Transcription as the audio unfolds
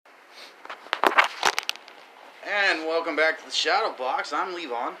And welcome back to the Shadowbox. I'm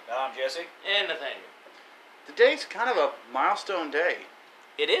Levon. I'm Jesse. And Nathaniel. Today's kind of a milestone day.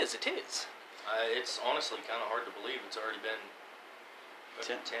 It is. It's honestly kind of hard to believe it's already been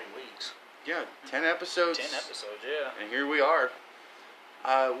 10 weeks. Yeah, 10 episodes. 10 episodes, yeah. And here we are.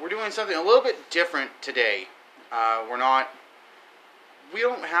 We're doing something a little bit different today. We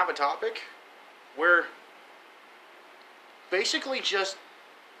don't have a topic. We're basically just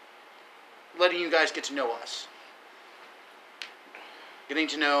letting you guys get to know us. Getting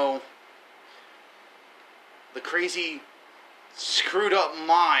to know the crazy, screwed up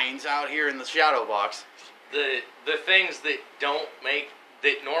minds out here in the Shadowbox. The things that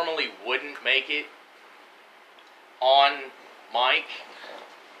that normally wouldn't make it on mic.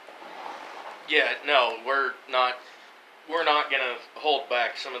 Yeah, no, we're not gonna hold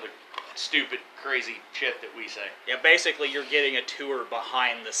back some of the stupid, crazy shit that we say. Yeah, basically you're getting a tour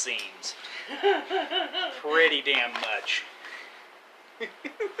behind the scenes. Pretty damn much. I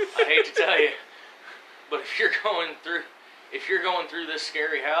hate to tell you, but if you're going through this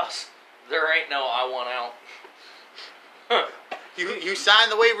scary house, there ain't no I want out. You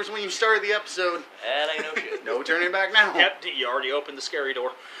signed the waivers when you started the episode. That ain't no shit. No turning back now. Yep, you already opened the scary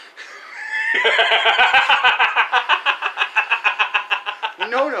door.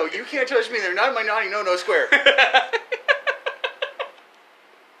 No, you can't touch me. They're not in my naughty no square.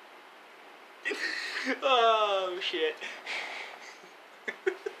 Oh, shit.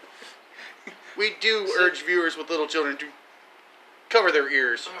 We do urge viewers with little children to cover their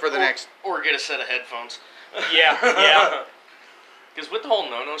ears for the next... Or get a set of headphones. Yeah. Because with the whole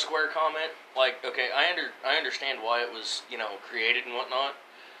no square comment, like, okay, I understand why it was, created and whatnot,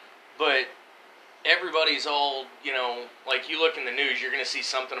 but everybody's all, like, you look in the news, you're going to see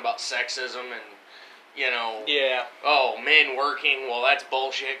something about sexism and, Yeah. oh, men working, well, that's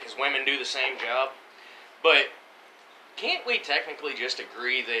bullshit because women do the same job. But can't we technically just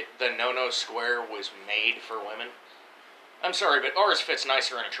agree that the no square was made for women? I'm sorry, but ours fits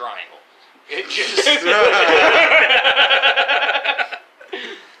nicer in a triangle. It just...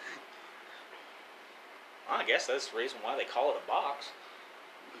 I guess that's the reason why they call it a box.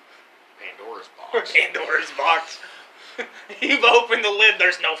 Pandora's box. Pandora's box. You've opened the lid,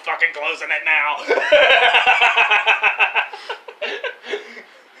 there's no fucking closing it now.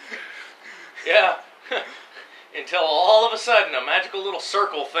 Yeah. Until all of a sudden a magical little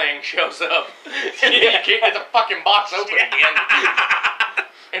circle thing shows up and you can't get the fucking box open again.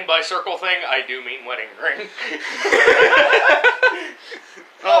 And by circle thing, I do mean wedding ring.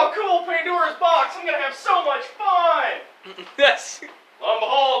 Oh, cool, Pandora's box. I'm going to have so much fun. Yes. Lo and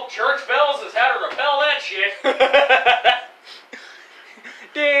behold, church bells has had to repel that shit.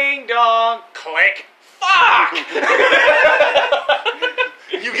 Ding dong. Click. Fuck!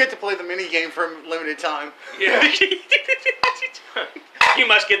 You get to play the mini game for a limited time. Yeah. You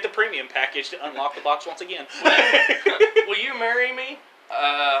must get the premium package to unlock the box once again. Will you marry me?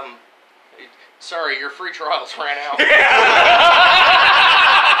 Sorry, your free trials ran out.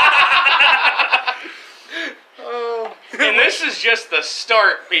 Oh. And this is just the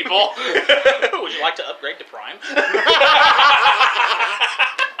start, people. Would you like to upgrade to Prime?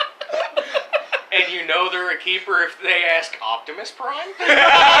 And you know they're a keeper if they ask Optimus Prime?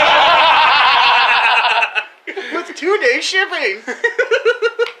 With 2-day shipping.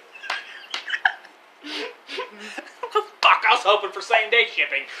 Fuck, I was hoping for same-day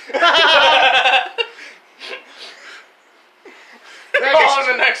shipping. Call in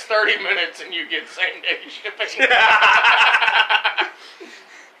the next 30 minutes and you get same-day shipping.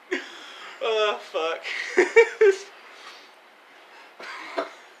 Oh, fuck.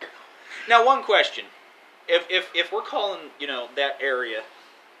 Now, one question. If we're calling, that area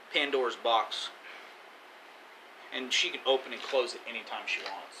Pandora's box, and she can open and close it anytime she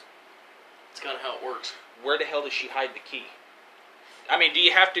wants, That's kind of how it works. where the hell does she hide the key? I mean, do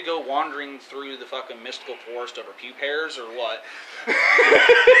you have to go wandering through the fucking mystical forest of her puke hairs, or what?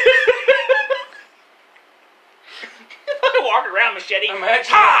 Walk around, machete.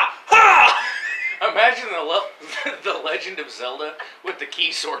 Imagine, imagine the Legend of Zelda with the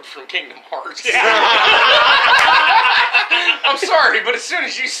key sword from Kingdom Hearts. Yeah. I'm sorry, but as soon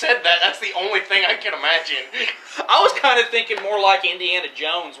as you said that, that's the only thing I can imagine. I was kind of thinking more like Indiana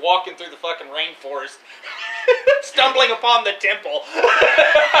Jones walking through the fucking rainforest, stumbling upon the temple.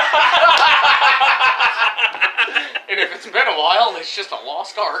 And if it's been a while, it's just a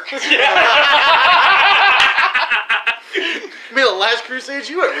lost ark. Be the last crusade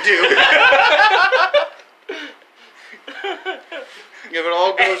you ever do. If it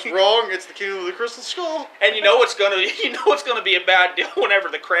all goes wrong, it's the Kingdom of the Crystal Skull. And you know what's gonna be a bad deal whenever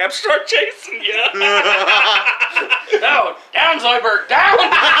the crabs start chasing you. No, down, Zoidberg, down!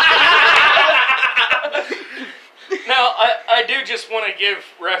 Now, I do just want to give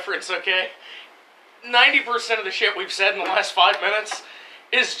reference, okay? 90% of the shit we've said in the last 5 minutes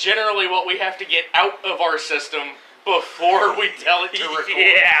is generally what we have to get out of our system before we tell it to record.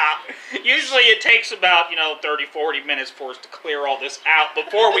 Yeah. Usually it takes about, 30, 40 minutes for us to clear all this out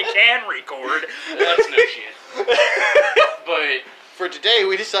before we can record. That's no shit. But for today,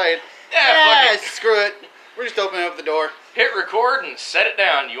 we decided, screw it. We're just opening up the door. Hit record and set it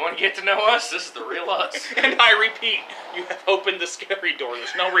down. You want to get to know us? This is the real us. And I repeat, you have opened the scary door.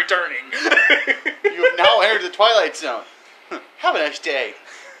 There's no returning. You have now entered the Twilight Zone. Have a nice day.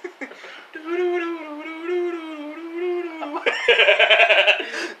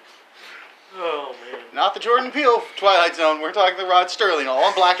 Oh, man. Not the Jordan Peele Twilight Zone. We're talking the Rod Sterling, all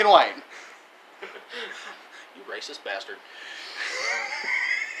in black and white. You racist bastard.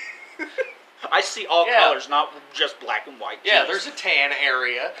 I see all colors, not just black and white. Yeah, there's a tan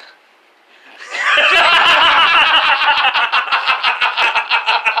area.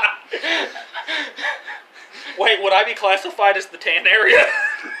 Wait, would I be classified as the tan area?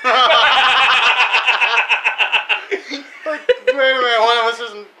 Wait a minute, one of us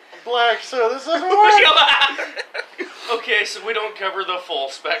isn't black, so this doesn't work. Okay, so we don't cover the full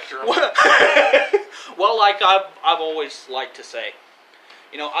spectrum. Well, like I've always liked to say,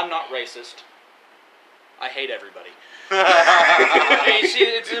 I'm not racist. I hate everybody. Hey, see,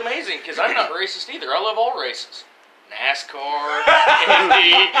 it's amazing, because I'm not racist either. I love all races. NASCAR,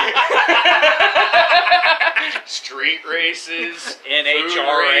 Indy, street races,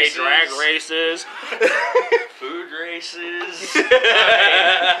 NHRA drag races, food races.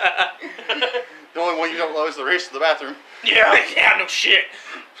 The only one you don't love is the race to the bathroom. Yeah, no shit.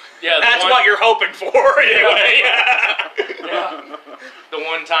 Yeah, that's what you're hoping for, anyway. Yeah. The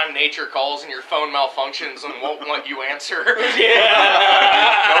one time nature calls and your phone malfunctions and won't let you answer.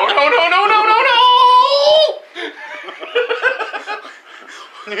 Yeah. No.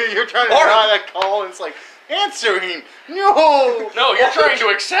 You're trying to deny that call, and it's like, answering, no! No, you're trying to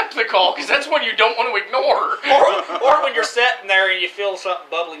accept the call, because that's one you don't want to ignore. Or when you're sitting there and you feel something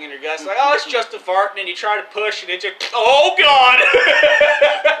bubbling in your gut, it's like, oh, it's just a fart, and then you try to push, and it just, oh, God!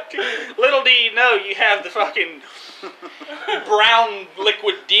 Little do you know, you have the fucking brown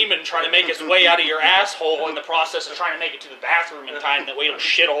liquid demon trying to make its way out of your asshole in the process of trying to make it to the bathroom in time that we don't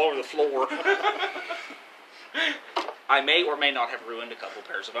shit all over the floor. I may or may not have ruined a couple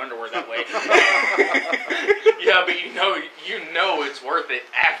pairs of underwear that way. Yeah, but you know it's worth it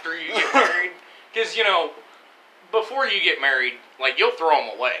after you get married. Because, before you get married, like, you'll throw them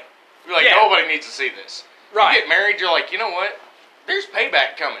away. You're like, nobody needs to see this. Right. You get married, you're like, you know what? There's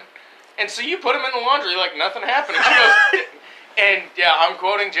payback coming. And so you put them in the laundry like nothing happened. And she goes, and yeah, I'm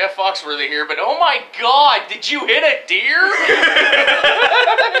quoting Jeff Foxworthy here, but oh my God, did you hit a deer?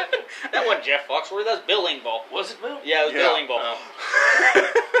 That wasn't Jeff Foxworthy, that was Bill Engvall. Was it Bill? Yeah, it was Bill Engvall. Oh.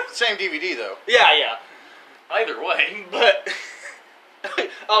 Same DVD, though. Yeah. Either way. But,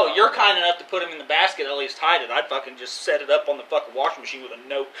 you're kind enough to put him in the basket, at least hide it. I'd fucking just set it up on the fucking washing machine with a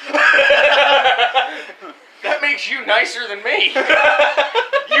note. That makes you nicer than me.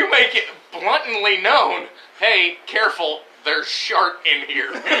 You make it bluntly known, hey, careful, there's shark in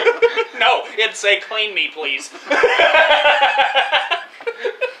here. No, it'd say, clean me, please.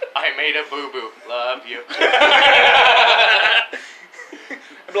 I made a boo-boo. Love you.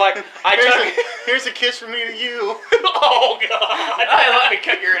 I'm like, here's a kiss from me to you. Oh, God. Hey, let me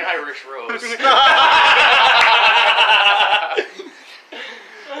cut your Irish rose.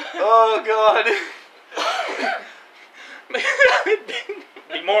 Oh, God.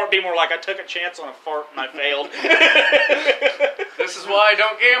 Be more like I took a chance on a fart and I failed. This is why I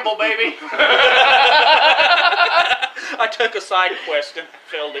don't gamble, baby. I took a side quest and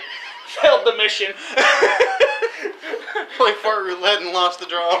failed it. Failed the mission. Played fart roulette and lost the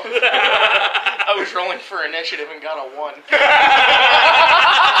draw. I was rolling for initiative and got a 1.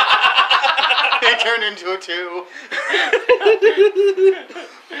 It turned into a 2.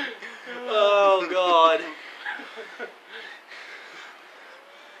 Oh, God.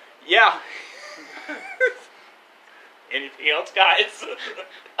 Yeah. Anything else, guys?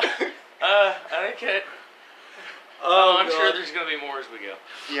 I think it. I'm sure there's going to be more as we go.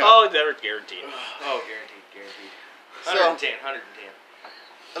 Yeah. Oh, they're guaranteed. Oh, guaranteed. So, 110.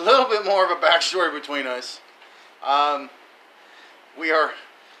 A little bit more of a backstory between us. We are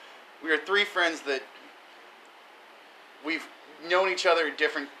 3 friends that we've known each other at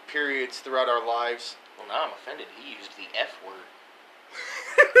different periods throughout our lives. Well, now I'm offended. He used the F word.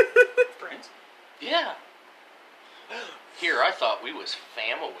 Friends? Yeah. Here, I thought we was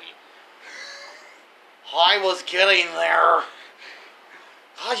family. I was getting there.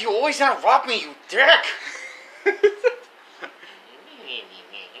 Oh, you always interrupt me, you dick.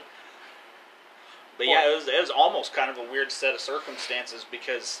 But yeah, it was almost kind of a weird set of circumstances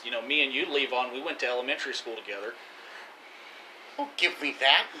because, you know, me and you, Levon, we went to elementary school together. Don't give me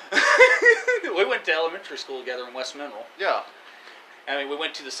that. We went to elementary school together in West Mineral. Yeah. I mean, we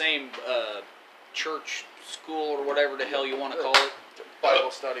went to the same church, school, or whatever the hell you want to call it. Bible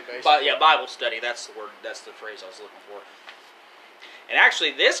study, basically. But yeah, Bible study. That's the word. That's the phrase I was looking for. And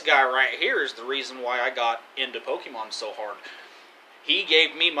actually, this guy right here is the reason why I got into Pokemon so hard. He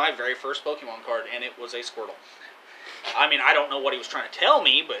gave me my very first Pokemon card, and it was a Squirtle. I mean, I don't know what he was trying to tell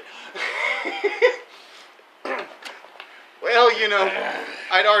me, but... Well, you know,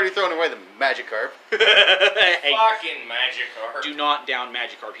 I'd already thrown away the Magikarp. Hey, Fucking Magikarp. do not down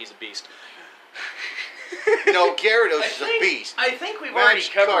Magikarp. He's a beast. No, Gyarados is a beast. I think we've already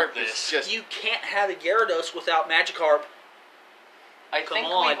covered this. Just... You can't have a Gyarados without Magikarp. I think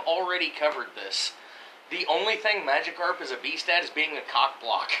we've already covered this. The only thing Magikarp is a beast at is being a cock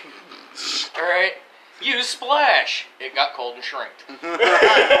block. Alright? Use Splash. It got cold and shrinked.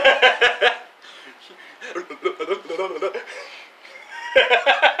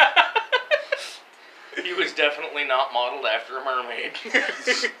 He was definitely not modeled after a mermaid.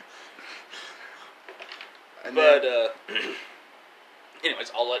 But,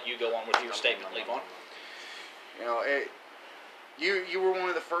 anyways, I'll let you go on with your statement, Levon. You know, you were one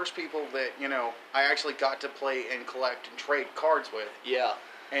of the first people that, you know, I actually got to play and collect and trade cards with. Yeah.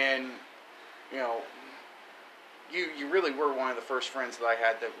 And, you know, you really were one of the first friends that I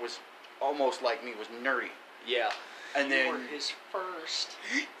had that was almost like me, was nerdy. Yeah. And You then... were his first.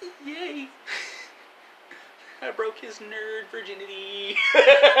 Yay. I broke his nerd virginity.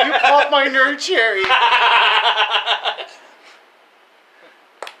 You popped my nerd cherry.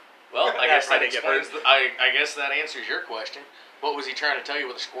 Well, I guess that I didn't get explains. I guess that answers your question. What was he trying to tell you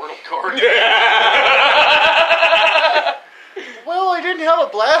with a Squirtle card? Well, I didn't have a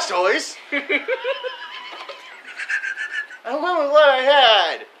Blastoise. I went with what I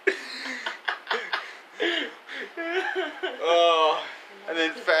had. Oh, and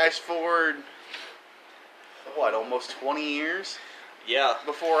then fast forward, what, almost 20 years? Yeah.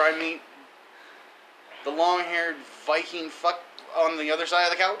 Before I meet the long-haired Viking fuck on the other side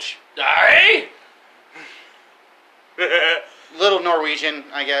of the couch. Aye? Little Norwegian,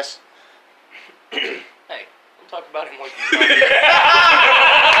 I guess. Hey, don't talk about him like he's not here.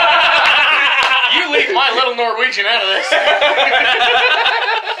 You leave my little Norwegian out of this.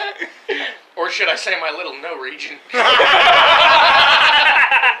 Or should I say my little Norwegian?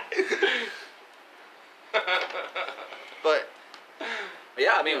 But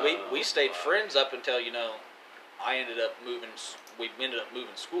yeah, I mean, we stayed friends up until, you know, we ended up moving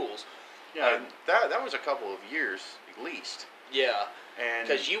schools. yeah, that was a couple of years at least. Yeah. And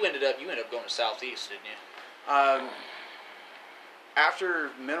Because you ended up going to Southeast, didn't you?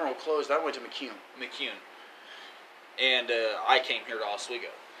 After Mineral closed, I went to McCune. And I came here to Oswego.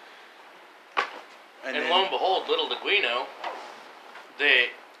 And lo and behold, little did we know that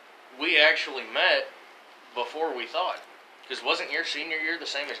we actually met before we thought. Because wasn't your senior year the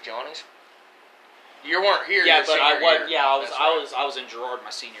same as Johnny's? You weren't here. Yeah, your but senior I was. year. Yeah, I was. That's I right. was in Girard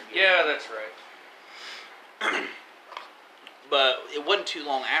my senior year. Yeah, that's right. But it wasn't too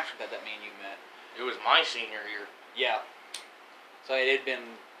long after that me and you met. It was my senior year. Yeah. So it had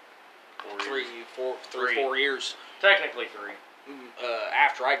been 4 years. Technically 3.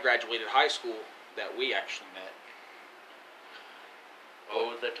 After I graduated high school that we actually met.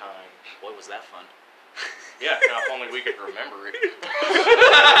 Oh, the times. Boy, was that fun. Yeah, now if only we could remember it.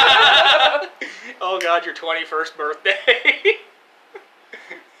 Oh God, your 21st birthday.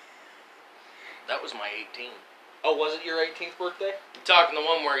 That was my 18th. Oh, was it your 18th birthday? I'm talking the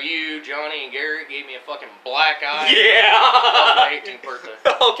one where you, Johnny, and Garrett gave me a fucking black eye. Yeah. That was my 18th birthday.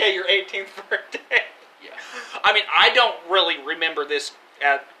 Okay, your 18th birthday. Yeah. I mean, I don't really remember this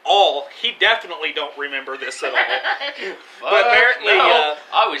at all. He definitely don't remember this at all. But apparently, no.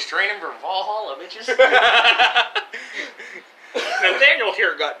 I was training for Valhalla, bitches. Nathaniel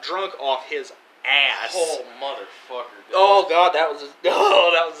here got drunk off his ass. Oh, motherfucker. Oh God, that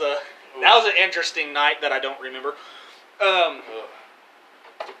was an interesting night that I don't remember.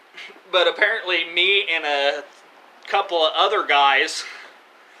 But apparently, me and a couple of other guys,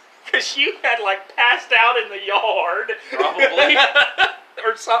 because you had like passed out in the yard, Probably.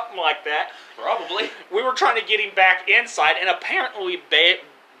 or something like that. Probably. We were trying to get him back inside, and apparently we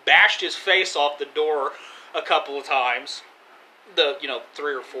bashed his face off the door a couple of times. the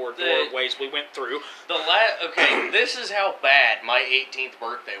 3 or 4 doorways we went through. Okay, this is how bad my 18th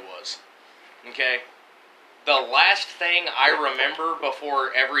birthday was. Okay? The last thing I remember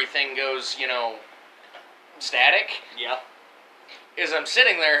before everything goes, static, Yeah. is I'm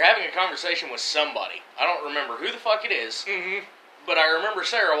sitting there having a conversation with somebody. I don't remember who the fuck it is, Mm-hmm. but I remember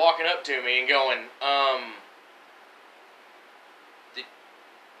Sarah walking up to me and going, did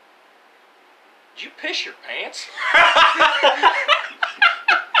you piss your pants?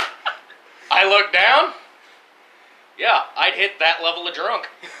 I looked down. Yeah, I'd hit that level of drunk.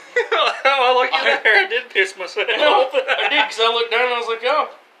 Oh, look at there. I did piss myself. I did, because I looked down and I was like,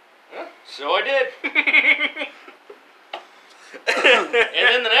 oh, yeah, so I did. And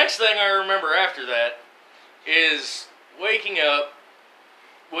then the next thing I remember after that is waking up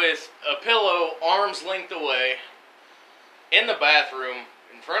with a pillow arm's length away in the bathroom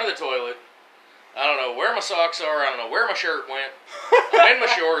in front of the toilet. I don't know where my socks are. I don't know where my shirt went. I'm in my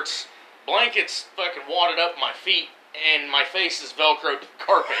shorts. Blankets fucking wadded up my feet, and my face is velcroed to the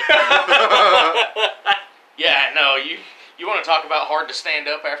carpet. Yeah, no, you want to talk about hard to stand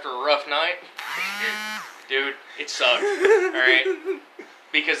up after a rough night? Dude, it sucked. Alright?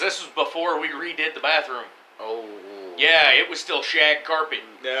 Because this was before we redid the bathroom. Oh. Yeah, it was still shag carpet.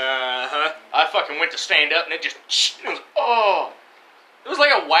 Uh-huh. I fucking went to stand up and it just... Oh! It was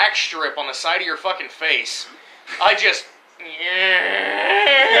like a wax strip on the side of your fucking face. I just...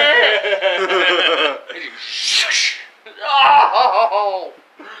 Oh!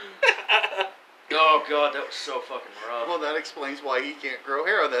 Oh god, that was so fucking rough. Well, that explains why he can't grow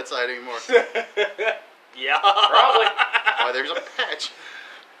hair on that side anymore. Yeah. Probably. Why there's a patch.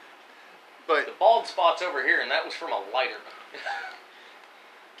 But The bald spot's over here, and that was from a lighter.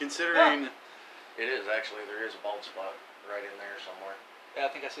 considering... It is, actually. There is a bald spot right in there somewhere. Yeah, I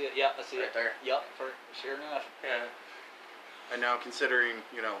think I see it. Yeah, I see Right it. there. Yep, sure enough. Yeah. And now considering,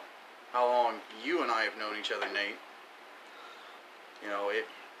 how long you and I have known each other, Nate, it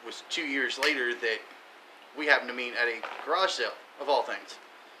was 2 years later that we happened to meet at a garage sale, of all things.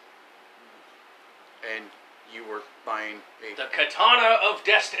 And you were buying The Katana of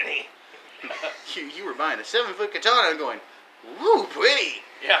Destiny. you were buying a 7-foot katana and going, woo, pretty!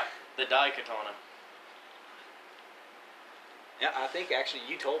 Yeah, the Dai Katana. Yeah, I think actually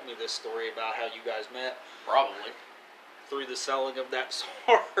you told me this story about how you guys met Probably. through the selling of that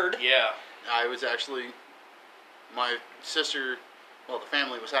sword. Yeah. I was actually, my sister, the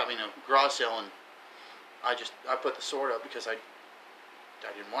family was having a garage sale, and I put the sword up because I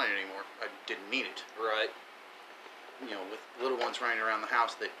didn't want it anymore. I didn't need it. Right. With little ones running around the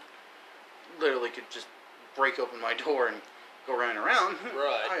house that literally could just break open my door and go running around.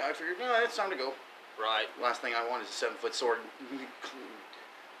 Right. I figured, it's time to go. Right. Last thing I want is a 7-foot sword,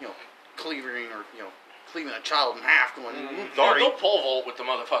 cleaving or, cleaving a child in half going, sorry. Don't pole vault with the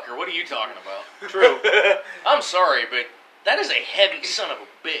motherfucker. What are you talking about? True. I'm sorry, but that is a heavy son of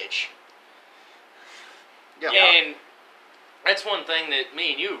a bitch. Yeah. And that's one thing that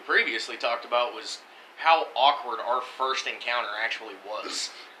me and you previously talked about was how awkward our first encounter actually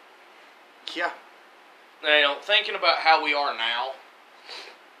was. Yeah. Thinking about how we are now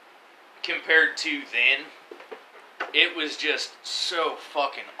compared to then, it was just so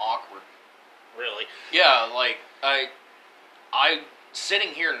fucking awkward. Really? Yeah, like, I sitting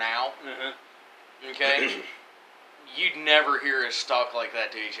here now, okay, you'd never hear us talk like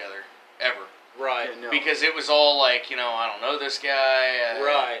that to each other, ever. Right. Yeah, no. Because it was all like, I don't know this guy.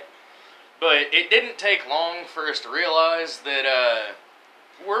 Right. But it didn't take long for us to realize that,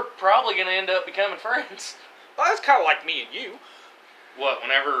 we're probably going to end up becoming friends. Well, that's kind of like me and you. What,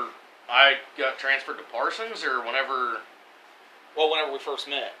 whenever I got transferred to Parsons, or whenever... Well, whenever we first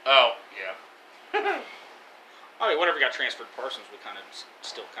met. Oh, yeah. I mean, whenever we got transferred to Parsons, we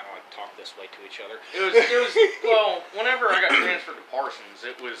still kind of like talked this way to each other. It was well, whenever I got transferred to Parsons,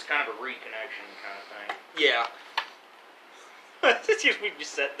 it was kind of a reconnection kind of thing. Yeah. We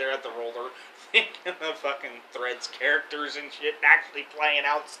just sat there at the roller thinking of fucking Threads characters and shit and actually playing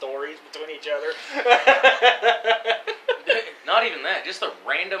out stories between each other. Not even that, just the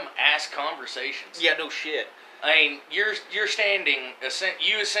random ass conversations. Yeah, no shit. I mean, you're standing,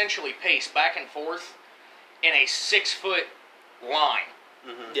 you essentially pace back and forth in a 6-foot line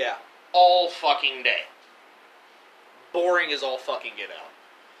Mm-hmm. Yeah. all fucking day. Boring as all fucking get out.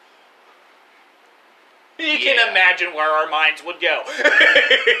 You Yeah. can imagine where our minds would go.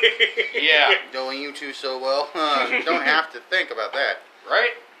 Yeah. Knowing you two so well, don't have to think about that.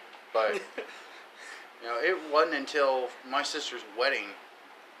 Right? But, it wasn't until my sister's wedding,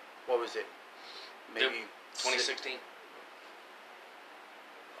 what was it? Maybe 2016.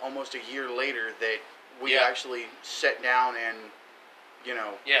 almost a year later that we Yeah. actually sat down and you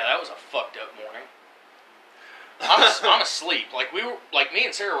know. Yeah, that was a fucked up morning. I'm asleep. Like me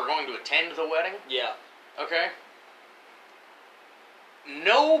and Sarah were going to attend the wedding. Yeah. Okay.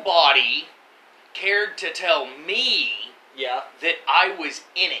 Nobody cared to tell me that I was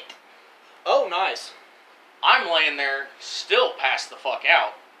in it. Oh, nice. I'm laying there, still passed the fuck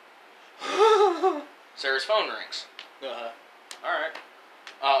out. Sarah's phone rings. Uh-huh. Alright.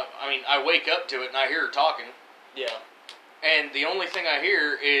 I mean, I wake up to it and I hear her talking. Yeah. And the only thing I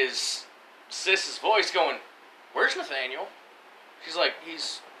hear is Sis's voice going, "Where's Nathaniel?" She's like,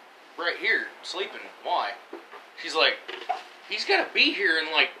 "He's right here, sleeping. Why?" She's like, "He's gotta be here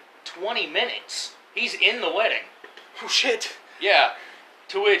in like 20 minutes. He's in the wedding." Oh, shit. Yeah.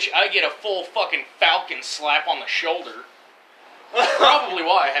 To which I get a full fucking falcon slap on the shoulder. Probably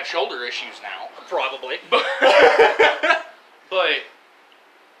why I have shoulder issues now. Probably. But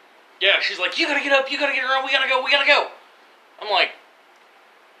yeah, she's like, "You gotta get up, you gotta get around, we gotta go, we gotta go." I'm like,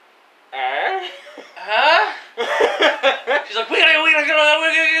 huh? She's like, we gotta go, we gotta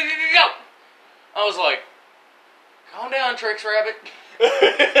go. I was like, calm down, Trix Rabbit.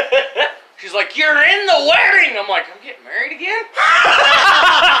 She's like, "You're in the wedding." I'm like, "I'm getting married again?"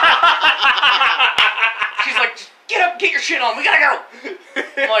 She's like, "Just get up, get your shit on, we gotta go."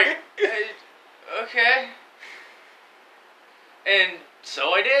 I'm like, okay. And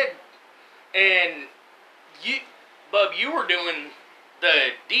so I did. And Bub, you were doing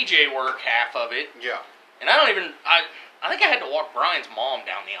the DJ work half of it. Yeah. And I think I had to walk Brian's mom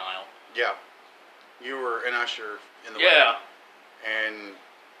down the aisle. Yeah. You were an usher in the Yeah. wedding. And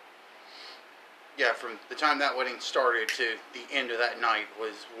yeah, from the time that wedding started to the end of that night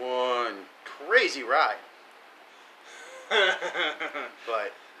was one crazy ride.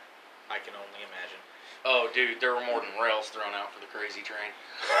 But I can only imagine. Oh, dude, there were more than rails thrown out for the crazy train.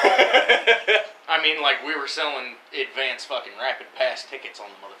 I mean, like, we were selling advanced fucking rapid pass tickets on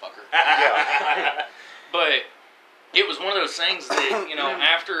the motherfucker. yeah. But it was one of those things that,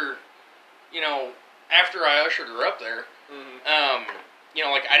 after I ushered her up there,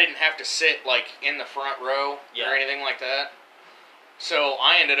 like, I didn't have to sit, like, in the front row or anything like that. So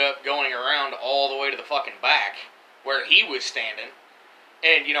I ended up going around all the way to the fucking back where he was standing.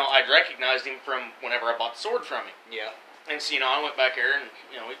 And, I'd recognized him from whenever I bought the sword from him. Yeah. And so, I went back there and,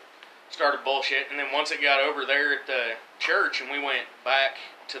 we started bullshit. And then once it got over there at the church and we went back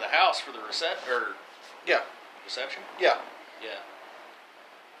to the house for the reception. Yeah. Reception? Yeah. Yeah.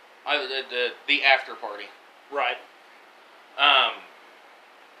 The after party. Right.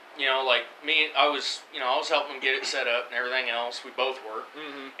 Like me, I was helping him get it set up and everything else. We both were.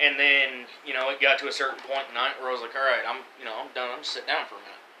 Mm-hmm. And then, it got to a certain point in the night where I was like, all right, I'm done. I'm just sit down for a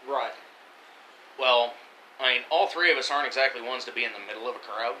minute. Right. Well, I mean, all three of us aren't exactly ones to be in the middle of a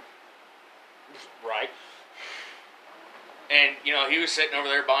crowd. Right. And, he was sitting over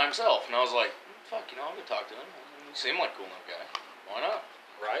there by himself. And I was like, fuck, I'm going to talk to him. He seemed like a cool enough guy. Why not?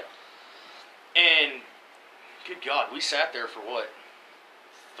 Right. And, good God, we sat there for what?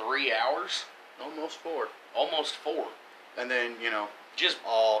 3 hours? Almost 4. Almost 4. And then, just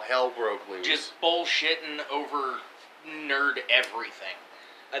all hell broke loose. Just bullshitting over nerd everything.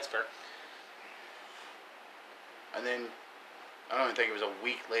 That's fair. And then, I don't even think it was a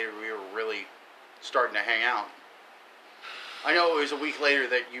week later we were really starting to hang out. I know it was a week later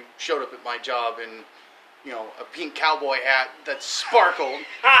that you showed up at my job in, a pink cowboy hat that sparkled,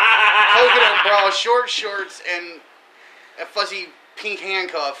 coconut bra, short shorts, and a fuzzy pink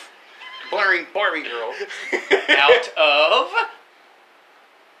handcuff, blaring Barbie Girl.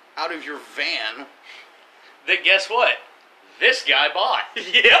 Out of your van. That, guess what? This guy bought.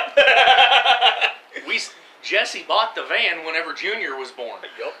 Yep. Jesse bought the van whenever Junior was born.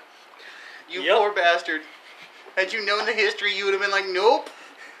 Yep. You poor bastard. Had you known the history, you would have been like, nope.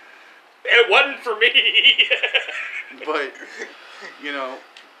 It wasn't for me. But,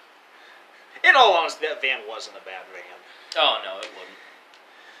 In all honesty, that van wasn't a bad van. Oh, no, it wasn't.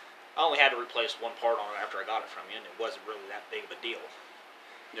 I only had to replace one part on it after I got it from you, and it wasn't really that big of a deal.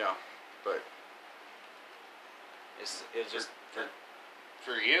 Yeah, but... It's just...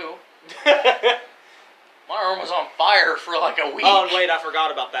 For you. My arm was on fire for like a week. Oh, wait, I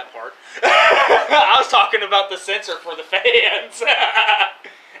forgot about that part. I was talking about the sensor for the fans.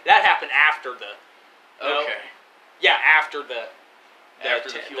 That happened after the... Okay. Yeah, after the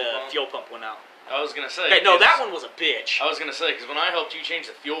fuel pump went out. I was going to say... Okay, no, that one was a bitch. I was going to say, because when I helped you change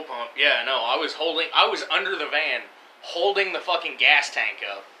the fuel pump, I was under the van, holding the fucking gas tank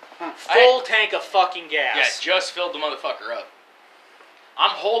up. Full tank of fucking gas. Yeah, just filled the motherfucker up. I'm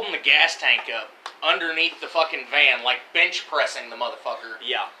holding the gas tank up underneath the fucking van, like bench pressing the motherfucker.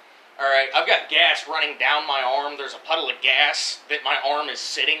 Yeah. Alright, I've got gas running down my arm. There's a puddle of gas that my arm is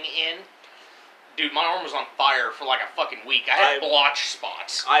sitting in. Dude, my arm was on fire for like a fucking week. I had blotch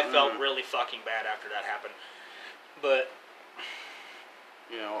spots. I felt really fucking bad after that happened. But...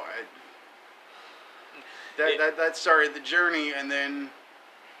 You know, that started the journey, and then...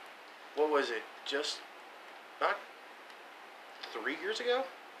 What was it? Just about 3 years ago?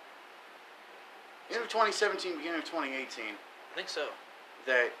 End of 2017, beginning of 2018. I think so.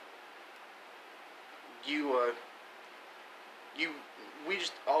 That we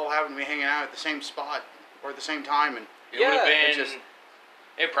just all happened to be hanging out at the same spot or at the same time, and It would have been.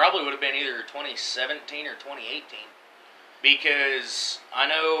 It probably would have been either 2017 or 2018, because I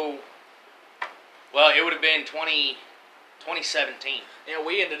know. Well, it would have been 2017. Yeah,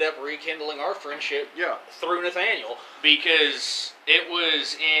 we ended up rekindling our friendship. Yeah. Through Nathaniel, Because it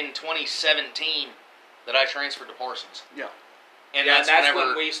was in 2017 that I transferred to Parsons. Yeah. And that's whenever,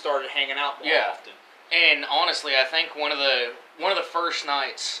 when we started hanging out more often. And honestly, I think one of the first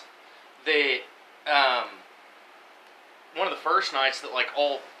nights that like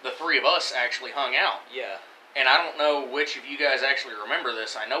all the three of us actually hung out. Yeah. And I don't know which of you guys actually remember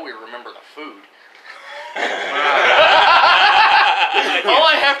this. I know we remember the food. All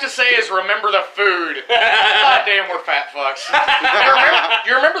I have to say is remember the food. God damn, we're fat fucks.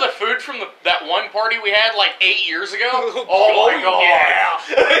 You remember the food from that one party we had like 8 years ago? Oh my god. Yeah.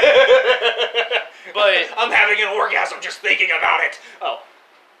 But I'm having an orgasm just thinking about it. Oh.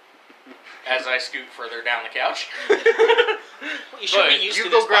 As I scoot further down the couch. You should be used You to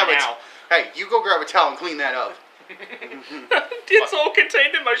go this grab by a now. Hey, you go grab a towel and clean that up. It's all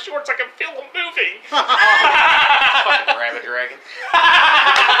contained in my shorts. I can feel them moving. Fucking rabbit dragon.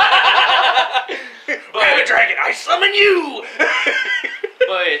 Rabbit dragon, I summon you.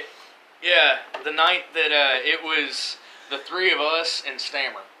 But yeah, the night that it was the three of us and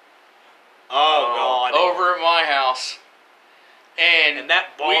Stammer. Oh god. Over at my house. And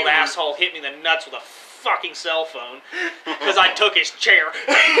that bald asshole hit me in the nuts with a fucking cell phone because I took his chair.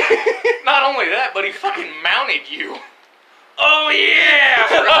 Not only that, but he fucking mounted you. Oh yeah! I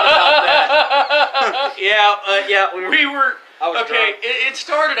forgot about that. Yeah. We were I was okay. drunk. It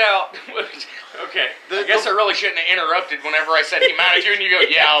started out. Okay, I guess I really shouldn't have interrupted whenever I said he mounted you, and you go,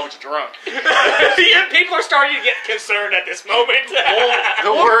 "Yeah, I was drunk." Yeah, people are starting to get concerned at this moment.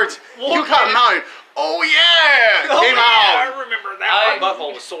 The words you got mounted. Oh yeah, came out. I remember that. My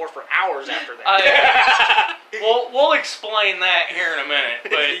butthole was sore for hours after that. We'll explain that here in a minute.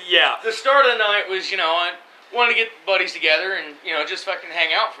 But yeah, the start of the night was, I wanted to get buddies together and just fucking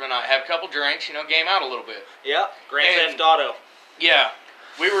hang out for the night, have a couple drinks, game out a little bit. Yeah, Grand Theft Auto. Yeah,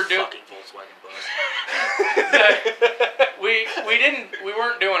 we were doing fucking Volkswagen bus. we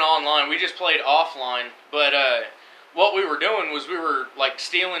weren't doing online. We just played offline. But what we were doing was we were like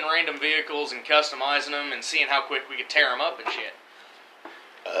stealing random vehicles and customizing them and seeing how quick we could tear them up and shit.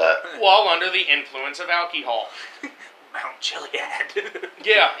 While under the influence of alcohol. Mount Chiliad.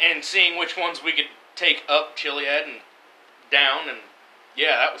 Yeah, and seeing which ones we could take up Chiliad and down, and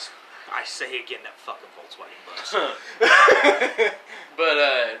yeah, that was... I say again, that fucking Volkswagen bus. But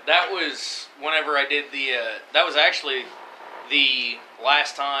that was whenever I did that was actually the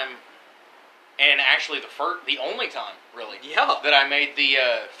last time, and actually the only time, really, that I made the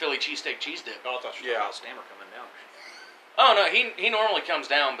Philly cheesesteak cheese dip. Oh, I thought you were talking about Stammer coming down. Oh no, he normally comes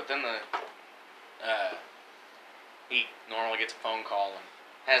down, but then he normally gets a phone call and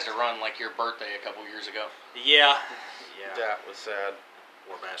has to run like your birthday a couple years ago. Yeah. That was sad.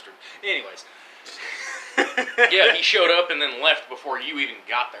 Poor bastard. Anyways. Yeah, he showed up and then left before you even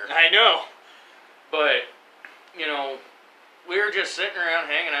got there. I know. But, we were just sitting around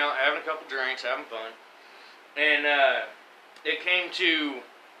hanging out, having a couple drinks, having fun. And it came to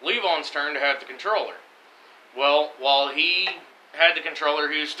Levon's turn to have the controller. Well, while he had the controller,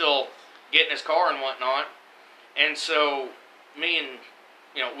 he was still getting his car and whatnot. And so, me and,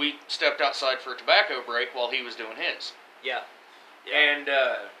 we stepped outside for a tobacco break while he was doing his. Yeah. And,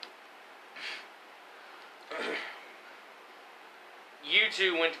 you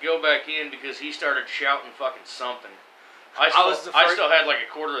two went to go back in because he started shouting fucking something. I still had like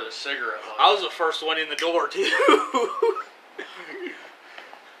a quarter of the cigarette left. I was the first one in the door, too.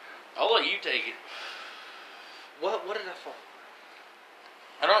 I'll let you take it. What did I fall?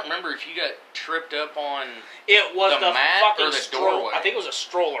 I don't remember if you got tripped up on It was the mat fucking or the stroller. doorway. I think it was a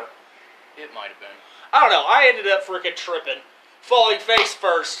stroller. It might have been. I don't know. I ended up freaking tripping. Falling face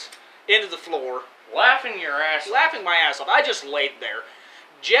first into the floor. Laughing your ass off. Laughing my ass off. I just laid there.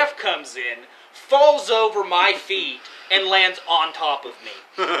 Jeff comes in, falls over my feet, and lands on top of me.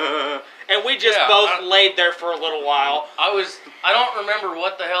 And we just both laid there for a little while. I don't remember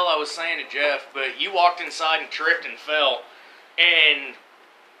what the hell I was saying to Jeff, but you walked inside and tripped and fell. And,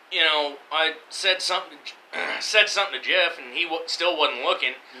 you know, I said something to Jeff, and he still wasn't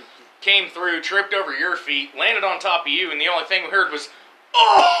looking. Came through, tripped over your feet, landed on top of you, and the only thing we heard was,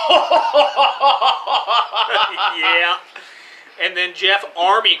 oh! Yeah. And then Jeff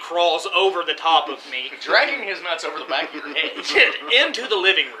army crawls over the top of me. Dragging his nuts over the back of your head. Into the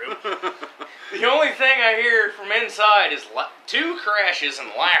living room. The only thing I hear from inside is 2 crashes and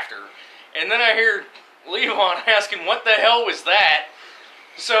laughter. And then I hear Levon asking, what the hell was that?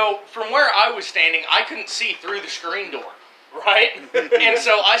 So, from where I was standing, I couldn't see through the screen door. Right? And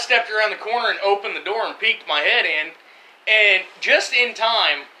so I stepped around the corner and opened the door and peeked my head in. And just in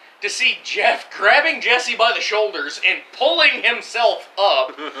time to see Jeff grabbing Jesse by the shoulders and pulling himself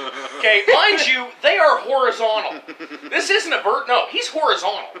up. Okay, mind you, they are horizontal. This isn't a vert. No, he's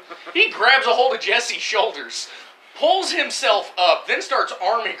horizontal. He grabs a hold of Jesse's shoulders, pulls himself up, then starts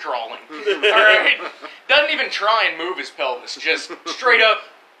army crawling. Alright? Doesn't even try and move his pelvis. Just straight up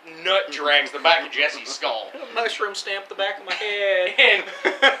nut drags the back of Jesse's skull. Mushroom stamp the back of my head. And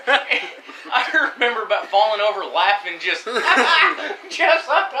I remember about falling over laughing, just Jeff's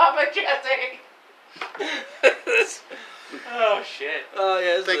on top of Jesse. Oh shit.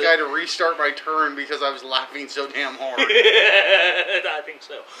 I think I had to restart my turn because I was laughing so damn hard. I think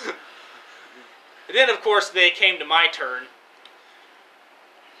so. And then of course they came to my turn.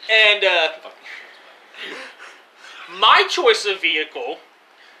 And my choice of vehicle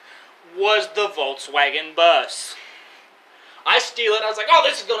was the Volkswagen bus. I steal it. I was like, oh,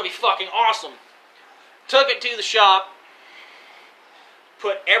 this is going to be fucking awesome. Took it to the shop.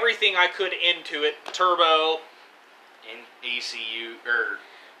 Put everything I could into it. Turbo. In ECU, or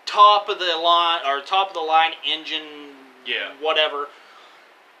top of the line engine. Yeah. Whatever.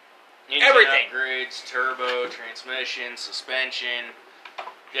 engine Everything. upgrades, turbo, transmission, suspension.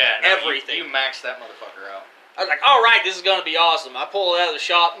 Yeah, no, everything. You maxed that motherfucker out. I was like, alright, this is going to be awesome. I pull it out of the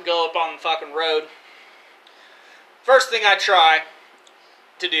shop and go up on the fucking road. First thing I try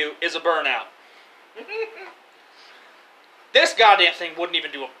to do is a burnout. This goddamn thing wouldn't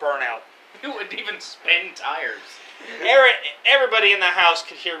even do a burnout. It wouldn't even spin tires. Everybody in the house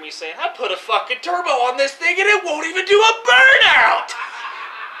could hear me saying, I put a fucking turbo on this thing and it won't even do a burnout!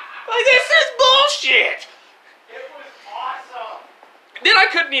 Like, this is bullshit! It was awesome! Then I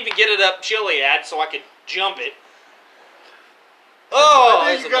couldn't even get it up Chiliad so I could jump it. Oh,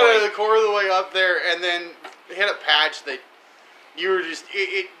 I think you got a quarter of the way up there and then hit a patch that you were just,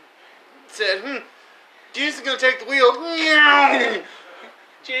 it said, Jesus is going to take the wheel.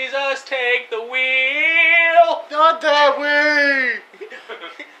 Jesus, take the wheel. Not that way.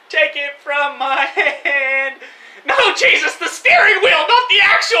 Take it from my hand. No, Jesus, the steering wheel, not the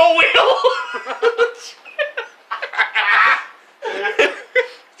actual wheel.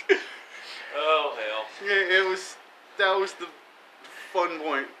 Oh, hell. Yeah, that was the fun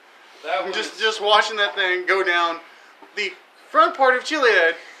point. That was... Just watching that thing go down the front part of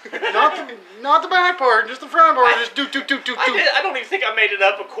Chiliad, not the back part, just the front part, just do. I don't even think I made it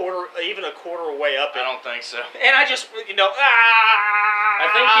up even a quarter way up it. I don't think so. And I just, I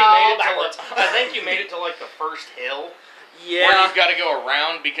think you made it to like the first hill. Yeah. Where you've got to go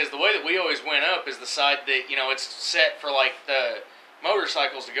around, because the way that we always went up is the side that, it's set for like the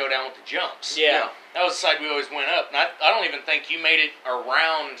motorcycles to go down with the jumps. Yeah. That was the side we always went up. And I don't even think you made it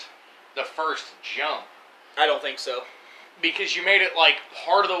around the first jump. I don't think so. Because you made it like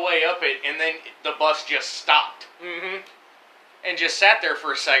part of the way up it, and then the bus just stopped. Mm-hmm. And just sat there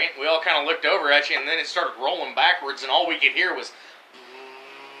for a second. We all kind of looked over at you, and then it started rolling backwards, and all we could hear was...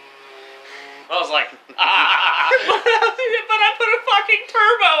 I was like, But I put a fucking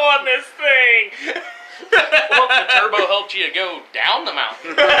turbo on this thing! Well, the turbo helped you to go down the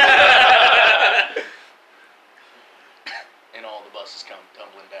mountain. And all the buses come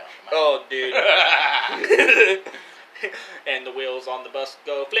tumbling down the mountain. Oh, dude. And the wheels on the bus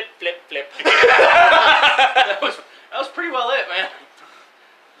go flip, flip, flip. that was pretty well it, man.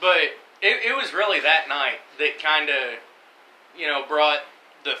 But it was really that night that kind of, brought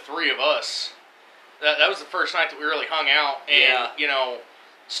the three of us. That was the first night that we really hung out and,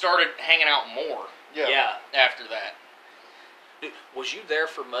 started hanging out more. Yeah. After that. Dude, was you there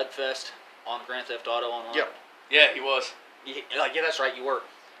for Mudfest on Grand Theft Auto Online? Yep. Yeah, he was. Yeah, that's right, you were.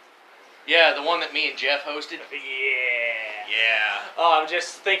 Yeah, the one that me and Jeff hosted. Yeah. Oh, I'm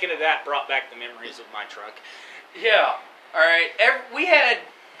just thinking of that. Brought back the memories of my truck. Yeah. All right. We had,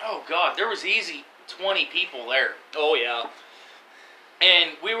 oh God, there was easy 20 people there. Oh, yeah.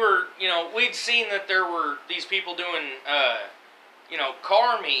 And we were, we'd seen that there were these people doing,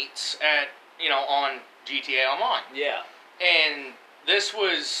 car meets at, on GTA Online. Yeah. And this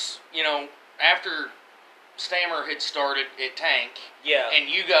was, after Stammer had started at Tank. Yeah. And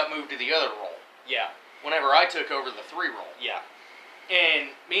you got moved to the other role. Yeah. Whenever I took over the 3 role. Yeah. And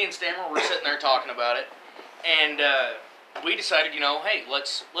me and Stammer were sitting there talking about it. And we decided, hey,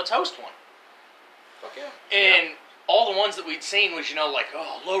 let's host one. Fuck yeah. And all the ones that we'd seen was, like,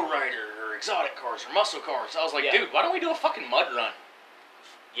 lowrider or exotic cars or muscle cars. I was like, dude, why don't we do a fucking mud run?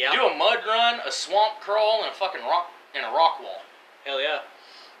 Yeah. Do a mud run, a swamp crawl, and a fucking rock wall. Hell yeah.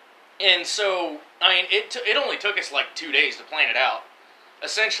 And so, it only took us like 2 days to plan it out.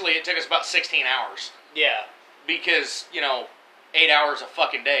 Essentially, it took us about 16 hours. Yeah. Because, 8 hours a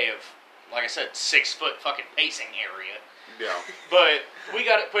fucking day of, like I said, 6 foot fucking pacing area. Yeah. But we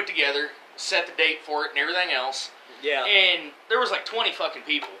got it put together, set the date for it and everything else. Yeah. And there was like 20 fucking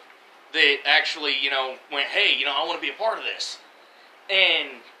people that actually, went, hey, I want to be a part of this.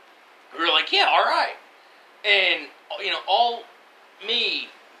 And we were like, yeah, all right. And, all me,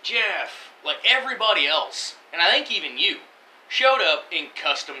 Jeff, like everybody else, and I think even you, showed up in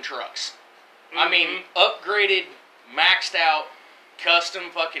custom trucks. Mm-hmm. I mean, upgraded, maxed out,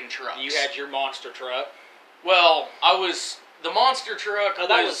 custom fucking trucks. You had your monster truck. Well, the monster truck that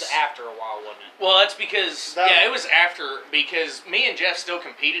was after a while, wasn't it? Well, that's because, it was after, because me and Jeff still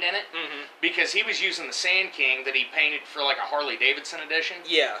competed in it, because he was using the Sand King that he painted for like a Harley Davidson edition.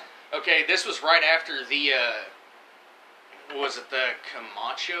 Yeah. Okay, this was right after the, was it the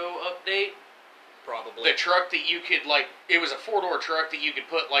Camacho update? Probably. The truck that you could, like, it was a 4-door truck that you could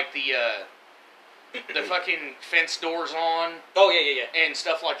put, like, the fucking fence doors on. Oh, yeah. And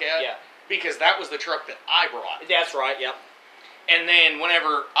stuff like that. Yeah. Because that was the truck that I brought. That's right, yep. And then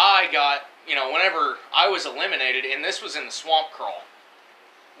whenever whenever I was eliminated, and this was in the swamp crawl,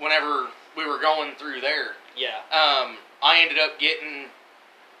 whenever we were going through there. Yeah. I ended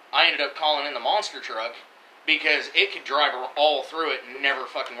up calling in the monster truck because it could drive all through it and never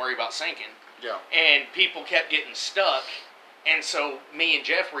fucking worry about sinking. Yeah. And people kept getting stuck, and so me and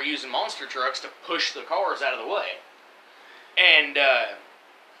Jeff were using monster trucks to push the cars out of the way. And,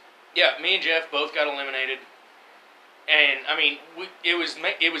 me and Jeff both got eliminated. And, I mean, it was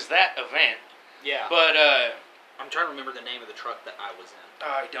that event. Yeah. But, I'm trying to remember the name of the truck that I was in.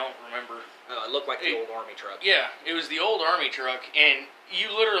 I don't remember. It looked like the old army truck. Yeah, it was the old army truck, and you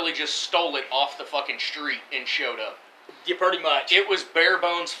literally just stole it off the fucking street and showed up. Yeah, pretty much. It was bare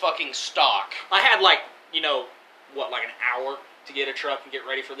bones fucking stock. I had like an hour to get a truck and get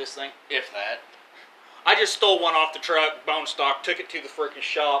ready for this thing? If that. I just stole one off the truck, bone stock, took it to the freaking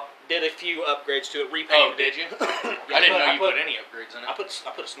shop, did a few upgrades to it, repainted it. Oh, did you? Yeah, I didn't know you put any upgrades in it. I put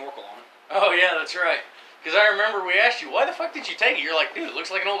a snorkel on it. Oh, yeah, that's right. Because I remember we asked you, why the fuck did you take it? You're like, dude, it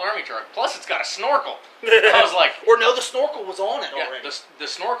looks like an old army truck. Plus, it's got a snorkel. I was like... Or no, the snorkel was on it already. The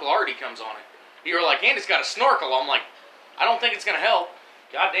snorkel already comes on it. You were like, and it's got a snorkel. I'm like, I don't think it's going to help.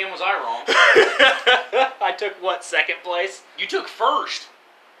 Goddamn, was I wrong. I took, second place? You took first.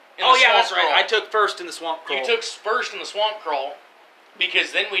 That's right. I took first in the swamp crawl. You took first in the swamp crawl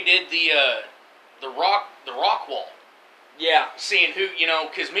because then we did the rock wall. Yeah. Seeing who,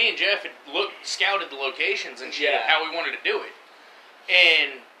 because me and Jeff had scouted the locations and shit, how we wanted to do it.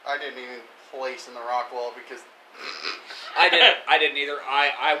 And I didn't even place in the rock wall because I didn't either.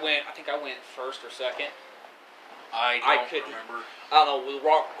 I think I went first or second. I couldn't remember. I don't know,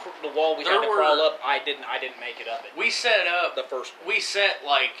 the wall we had to crawl up, I didn't make it up. We set up the first one. We set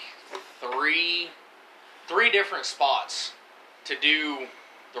like three different spots to do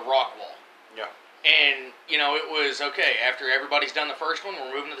the rock wall. Yeah. And, it was, okay, after everybody's done the first one,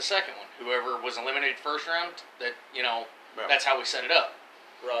 we're moving to the second one. Whoever was eliminated first round, that's how we set it up.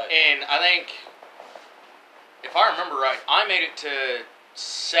 Right. And I think, if I remember right, I made it to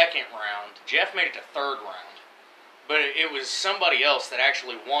second round. Jeff made it to third round. But it was somebody else that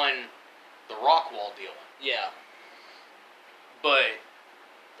actually won the rock wall deal. Yeah. But,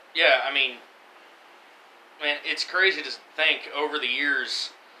 yeah, I mean, man, it's crazy to think over the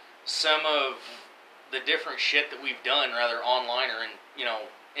years some of the different shit that we've done, rather online or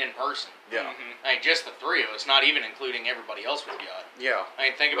in person. Yeah. Mm-hmm. I mean, just the three of us, not even incleving everybody else we've got. Yeah. I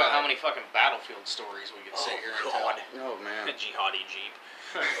mean, think about how many fucking Battlefield stories we could sit here and tell. Oh, man. A jihadi jeep.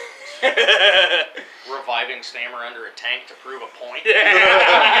 Reviving Stammer under a tank to prove a point.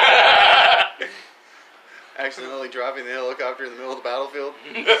 Accidentally dropping the helicopter in the middle of the battlefield.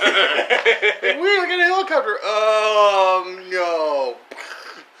 Hey, we're looking at a helicopter. No.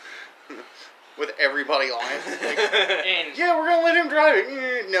 With everybody on it. Like, and yeah, we're gonna let him drive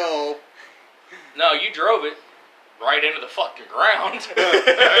it. No. No, you drove it right into the fucking ground.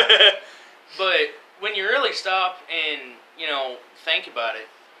 But when you really stop and, think about it,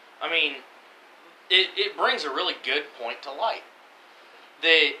 I mean, it brings a really good point to light.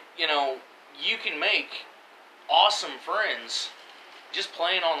 That, you can make awesome friends just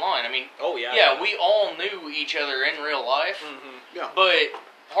playing online. I mean, yeah, we all knew each other in real life, but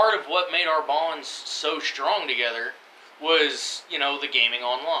part of what made our bonds so strong together was, the gaming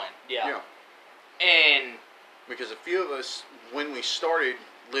online. Yeah. And because a few of us, when we started,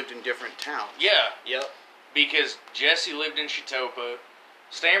 lived in different towns. Yeah. Yep. Because Jesse lived in Chitopa,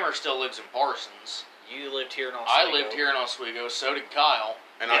 Stammer still lives in Parsons. You lived here in Oswego. I lived here in Oswego, so did Kyle.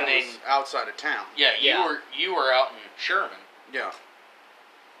 And I was outside of town. Yeah, you were out in Sherman. Yeah.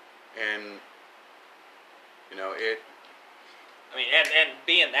 And, it... I mean, and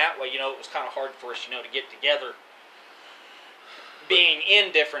being that way, it was kind of hard for us, to get together. Being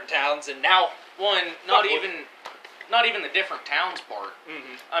in different towns, and now... not even the different towns part.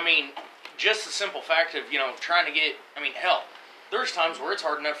 Mm-hmm. I mean, just the simple fact of, trying to get... I mean, hell, there's times where it's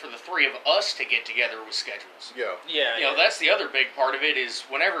hard enough for the three of us to get together with schedules. Yeah. Yeah. That's the other big part of it is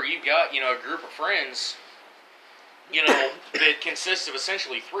whenever you've got, a group of friends, that consists of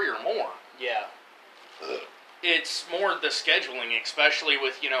essentially three or more. Yeah. It's more the scheduling, especially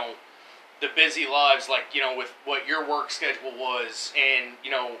with, the busy lives, like, with what your work schedule was, and,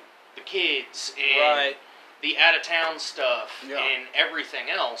 the kids, and the out-of-town stuff, and everything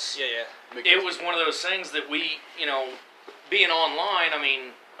else. Yeah. It was one of those things that we, being online, I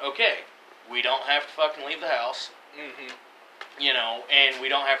mean, okay, we don't have to fucking leave the house. Mm-hmm. And we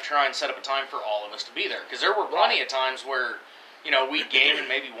don't have to try and set up a time for all of us to be there. Because there were plenty of times where, we'd game and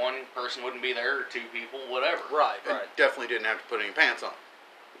maybe one person wouldn't be there, or two people, whatever. Right. Definitely didn't have to put any pants on.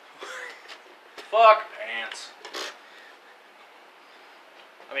 Fuck pants.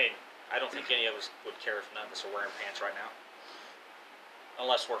 I mean, I don't think any of us would care if none of us are wearing pants right now.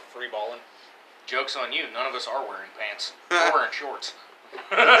 Unless we're freeballing. Joke's on you, none of us are wearing pants. We're wearing shorts.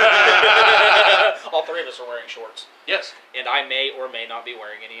 All three of us are wearing shorts. Yes. And I may or may not be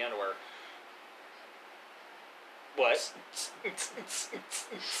wearing any underwear. What? That's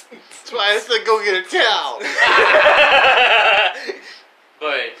why I said go get a towel.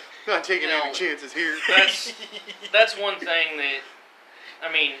 But not taking any chances here. That's one thing that,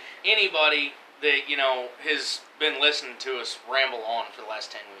 I mean, anybody that, has been listening to us ramble on for the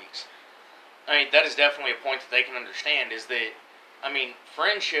last 10 weeks, I mean, that is definitely a point that they can understand, is that, I mean,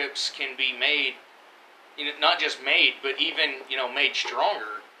 friendships can be made, not just made, but even, made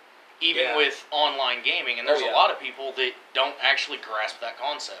stronger, even with online gaming. And there's a lot of people that don't actually grasp that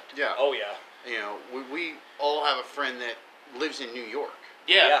concept. Yeah. Oh, yeah. We all have a friend that lives in New York.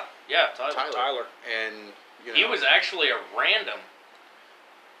 Yeah, Tyler. And, he was actually a random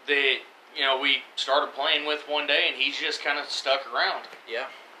that, we started playing with one day, and he's just kind of stuck around. Yeah.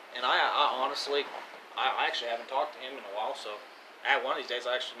 And I honestly, I actually haven't talked to him in a while, so one of these days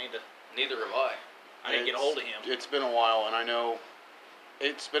I actually need to... Neither have I. I need to get a hold of him. It's been a while, and I know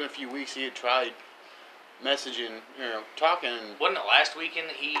it's been a few weeks he had tried messaging, talking. Wasn't it last weekend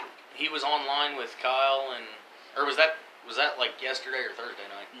that he was online with Kyle, and... Or was that like yesterday or Thursday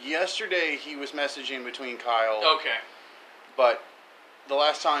night? Yesterday he was messaging between Kyle. Okay. But the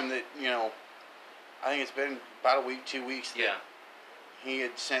last time that, I think it's been about a week, 2 weeks. Yeah. He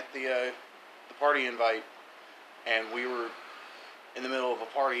had sent the party invite, and we were in the middle of a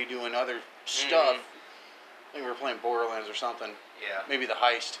party doing other stuff. I think we were playing Borderlands or something. Yeah. Maybe the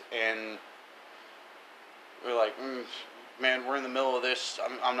heist, and we were like, man, we're in the middle of this.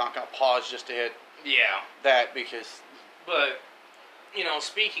 I'm not going to pause just to hit that because... But,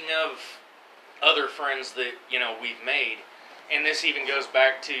 speaking of other friends that, we've made, and this even goes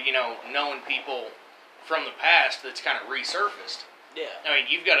back to, knowing people from the past that's kind of resurfaced. Yeah. I mean,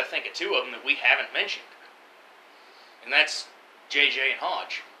 you've got to think of two of them that we haven't mentioned. And that's JJ and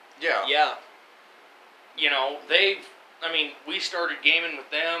Hodge. Yeah. Yeah. We started gaming with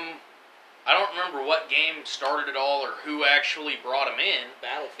them. I don't remember what game started it all or who actually brought them in.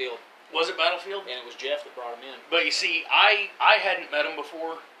 Battlefield. Was it Battlefield? And it was Jeff that brought him in. But you see, I hadn't met him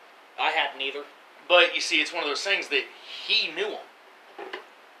before. I hadn't either. But you see, it's one of those things that he knew him.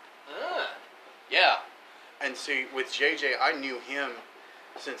 Yeah. And see, with JJ, I knew him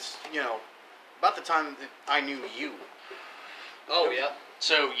since, about the time that I knew you. Oh, yeah.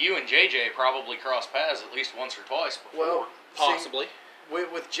 So you and JJ probably crossed paths at least once or twice before. Well, possibly. See,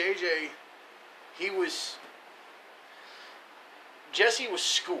 with JJ, Jesse was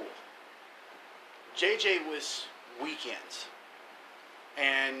school. JJ was weekends.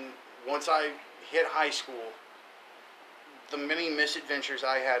 And once I hit high school, the many misadventures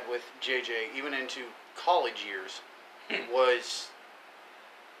I had with JJ, even into college years, was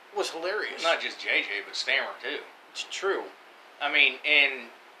hilarious. Not just JJ, but Stammer, too. It's true. I mean, and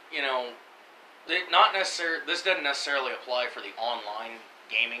you know, not necessarily. This doesn't necessarily apply for the online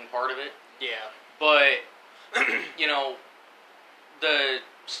gaming part of it, Yeah. but you know,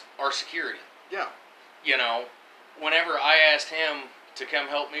 our security. Yeah. You know, whenever I asked him to come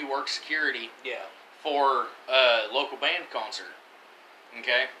help me work security Yeah. for a local band concert,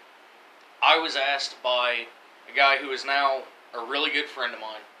 okay, I was asked by a guy who is now a really good friend of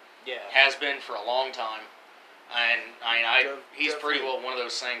mine. Yeah. Has been for a long time, and he's pretty Definitely. well one of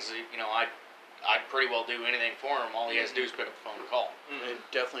those things that, you know, I'd pretty well do anything for him. All he has to do is pick up the phone and call. And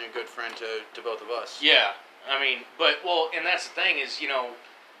definitely a good friend to both of us. Yeah, I mean, and that's the thing is, you know,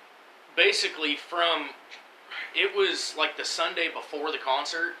 basically it was like the Sunday before the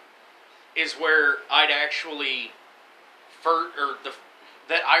concert is where I'd actually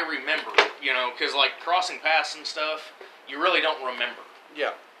that I remember, you know, because like crossing paths and stuff, you really don't remember.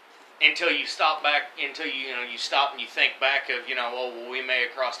 Yeah. Until you stop you stop and you think back of, you know, oh, well, we may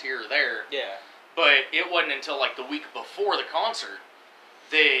have crossed here or there. Yeah. But it wasn't until like the week before the concert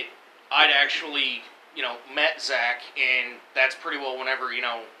that I'd actually, you know, met Zach, and that's pretty well whenever, you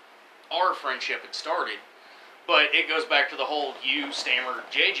know, our friendship had started. But it goes back to the whole you, Stammer,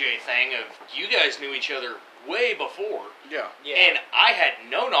 JJ thing of you guys knew each other way before. Yeah. Yeah. And I had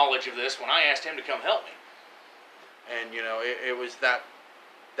no knowledge of this when I asked him to come help me. And, you know, it was that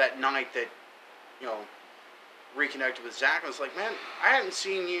night that, you know, reconnected with Zach. I was like, man, I hadn't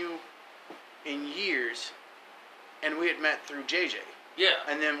seen you in years. And we had met through JJ. Yeah.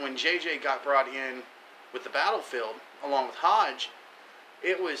 And then when JJ got brought in with the Battlefield, along with Hodge,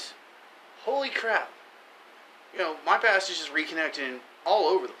 it was, holy crap. You know, my past is just reconnecting all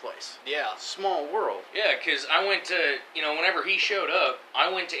over the place. Yeah. Small world. Yeah, because I went to, you know, whenever he showed up,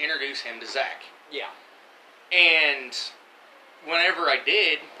 I went to introduce him to Zach. Yeah. And whenever I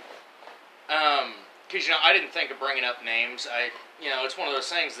did, because, you know, I didn't think of bringing up names. You know, it's one of those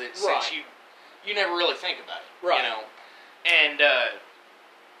things that since you never really think about it. Right. You know. And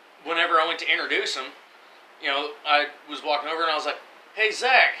whenever I went to introduce him, you know, I was walking over and I was like, hey,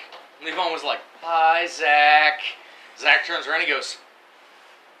 Zach. And Levon was like, hi, Zach. Zach turns around and he goes,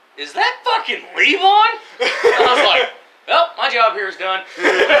 is that fucking Levon? And I was like, well, my job here is done.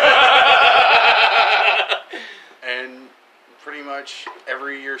 And pretty much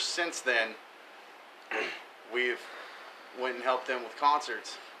every year since then, we've went and helped them with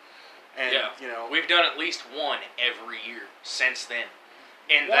concerts. And, yeah, you know, we've done at least one every year since then.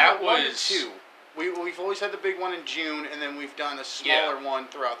 And one, that one was... to two. We've always had the big one in June, and then we've done a smaller one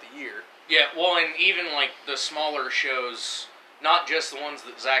throughout the year. Yeah, well, and even like the smaller shows, not just the ones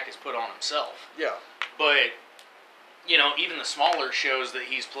that Zach has put on himself. Yeah. But, you know, even the smaller shows that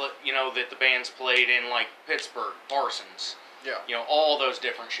that the band's played in, like Pittsburgh, Parsons. Yeah. You know, all those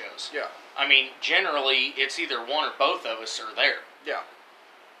different shows. Yeah. I mean, generally, it's either one or both of us are there. Yeah.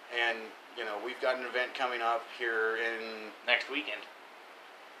 And, you know, we've got an event coming up here in... Next weekend.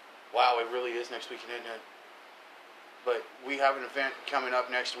 Wow, it really is next weekend, isn't it? But we have an event coming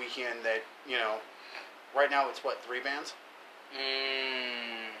up next weekend that, you know, right now it's what, 3 bands?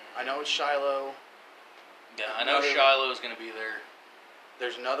 I know it's Shiloh. Yeah, I know Shiloh's going to be there.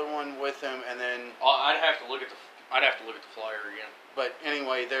 There's another one with him, and then... I'd have to look at the flyer again. But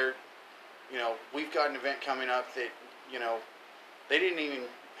anyway, you know, we've got an event coming up that, you know, they didn't even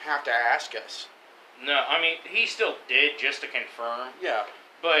have to ask us. No, I mean, he still did just to confirm. Yeah.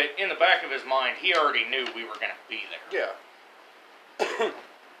 But in the back of his mind, he already knew we were going to be there. Yeah.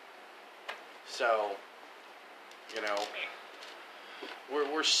 So, you know,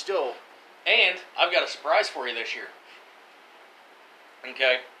 we're still... And I've got a surprise for you this year.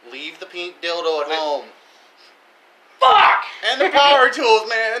 Okay? Leave the pink dildo at home. Fuck! And the power tools,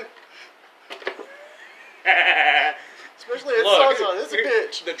 man. Especially at Salsa. This is a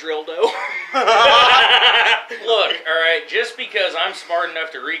bitch. The drill dough. Look, alright, just because I'm smart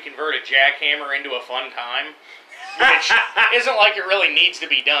enough to reconvert a jackhammer into a fun time, which isn't like it really needs to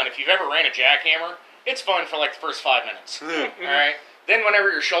be done. If you've ever ran a jackhammer, it's fun for like the first 5 minutes. Alright? Then whenever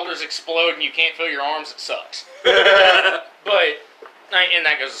your shoulders explode and you can't feel your arms, it sucks. But, and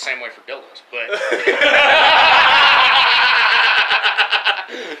that goes the same way for dildos, but...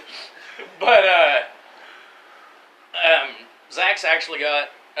 Zach's actually got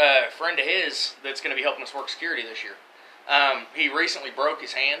a friend of his that's going to be helping us work security this year. He recently broke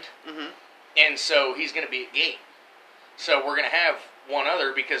his hand, and so he's going to be at gate. So we're going to have one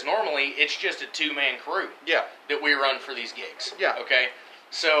other, because normally it's just a 2-man crew that we run for these gigs. Yeah. Okay?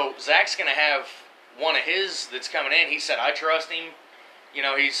 So Zach's going to have one of his that's coming in. He said, I trust him. You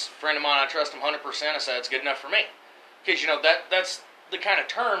know, he's a friend of mine. I trust him 100%. I said, it's good enough for me. Because, you know, that's the kind of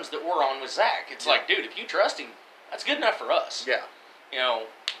terms that we're on with Zach. It's like, dude, if you trust him, That's good enough for us. Yeah. You know,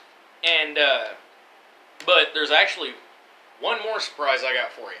 and, but there's actually one more surprise I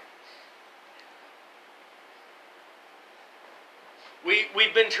got for you.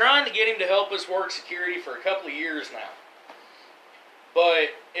 We've been trying to get him to help us work security for a couple of years now. But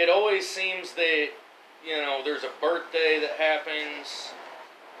it always seems that, you know, there's a birthday that happens.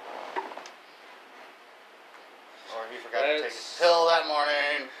 Or he forgot to take his pill that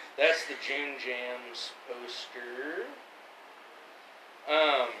morning. That's the June Jams poster.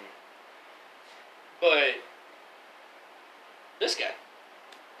 But this guy.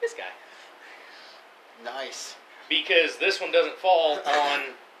 Nice. Because this one doesn't fall on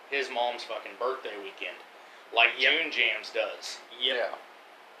his mom's fucking birthday weekend. Like June Jams does. Yep. Yeah.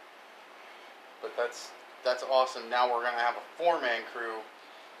 But that's awesome. Now we're going to have a 4-man crew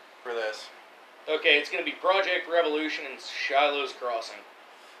for this. Okay, it's going to be Project Revolution and Shiloh's Crossing.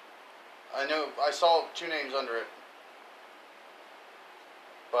 I know, I saw 2 names under it.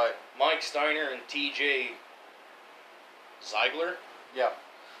 But, Mike Steiner and TJ Ziegler. yeah.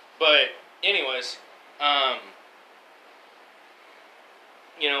 But, anyways,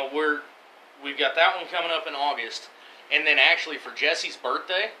 you know, we've got that one coming up in August. And then actually for Jesse's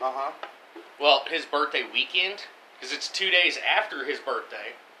birthday, Uh-huh. well, his birthday weekend, because it's 2 days after his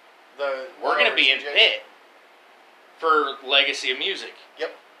birthday, we're going to be in CJ's. Pitt for Legacy of Music.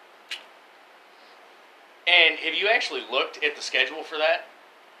 Yep. And have you actually looked at the schedule for that?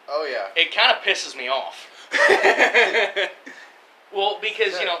 Oh, yeah. It kind of pisses me off. Well,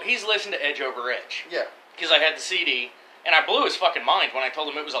 because, you know, he's listened to Edge Over Edge. Yeah. Because I had the CD, and I blew his fucking mind when I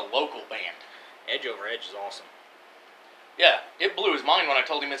told him it was a local band. Edge Over Edge is awesome. Yeah, it blew his mind when I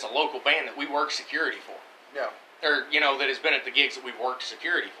told him it's a local band that we work security for. Yeah. Or, you know, that has been at the gigs that we've worked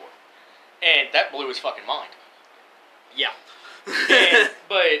security for. And that blew his fucking mind. Yeah.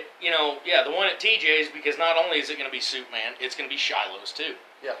 But, you know, yeah, the one at TJ's, because not only is it going to be Soup Man, it's going to be Shiloh's too.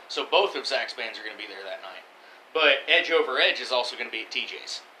 Yeah. So both of Zach's bands are going to be there that night. But Edge Over Edge is also going to be at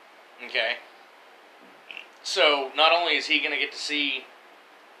TJ's. Okay? So not only is he going to get to see,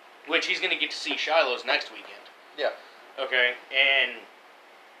 which he's going to get to see Shiloh's next weekend. Yeah. Okay? And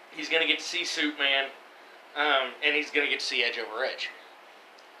he's going to get to see Soup Man, and he's going to get to see Edge Over Edge.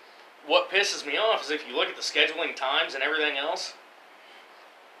 What pisses me off is if you look at the scheduling times and everything else,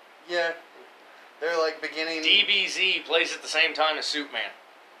 Yeah. They're like beginning... DBZ plays at the same time as Soup Man.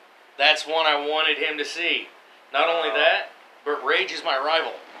 That's one I wanted him to see. Not only that, but Rage is My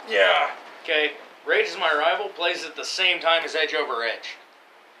Rival. Yeah. Okay? Rage is My Rival plays at the same time as Edge Over Edge.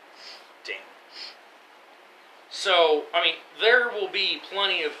 Damn. So, I mean, there will be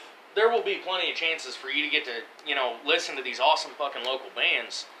plenty of chances for you to get to, you know, listen to these awesome fucking local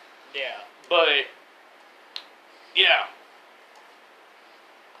bands. Yeah. But, yeah.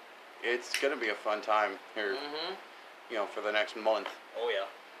 It's going to be a fun time here, Mm-hmm. you know, for the next month. Oh, yeah.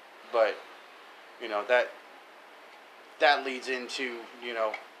 But, you know, that leads into, you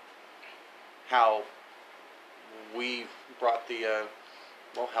know, how we brought the,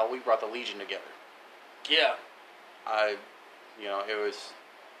 how we brought the Legion together. Yeah. You know, it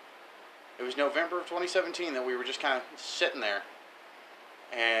was November of 2017 that we were just kind of sitting there.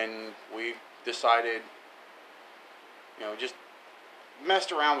 And we decided, you know, just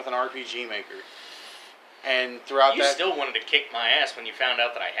messed around with an RPG maker. And throughout You that... still wanted to kick my ass when you found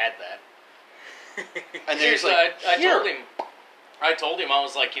out that I had that. And then it's Seriously, like, I told him, I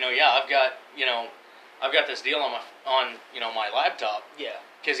was like, you know, yeah, I've got this deal on my laptop. Yeah.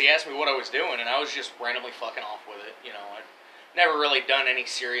 Because he asked me what I was doing, and I was just randomly fucking off with it. You know, I'd never really done any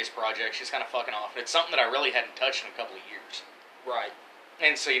serious projects, just kind of fucking off. And it's something that I really hadn't touched in a couple of years. Right.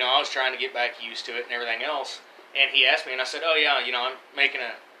 And so, you know, I was trying to get back used to it and everything else. And he asked me, and I said, oh, yeah, you know, I'm making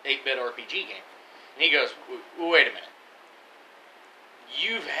a 8-bit RPG game. And he goes, wait a minute.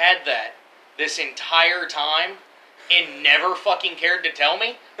 You've had that this entire time and never fucking cared to tell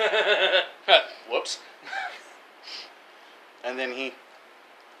me? Whoops. And then he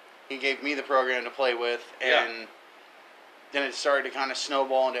gave me the program to play with, and then it started to kind of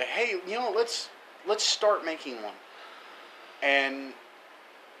snowball into, hey, you know, let's start making one. And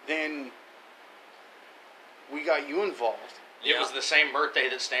then we got you involved. It was the same birthday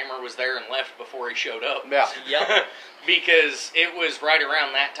that Stammer was there and left before he showed up. Yeah. Yep. Because it was right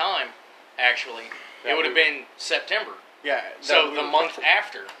around that time, actually. It would have been September. Yeah. So the month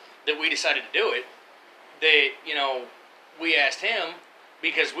after that we decided to do it, that, you know, we asked him,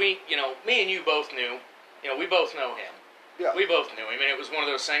 because we, you know, me and you both knew, you know, we both know him. Yeah. We both knew him, and it was one of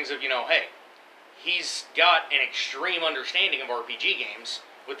those things of, you know, hey, he's got an extreme understanding of RPG games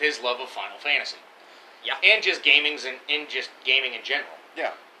with his love of Final Fantasy. Yeah. And just gaming in general.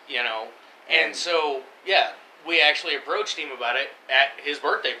 Yeah. You know? And so, yeah, we actually approached him about it at his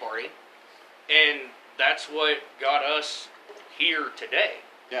birthday party, and that's what got us here today.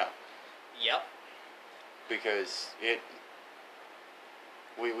 Yeah. Yep. Because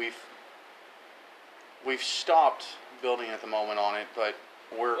we've stopped building at the moment on it, but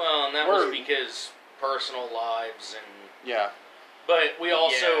and that was because personal lives and yeah. But we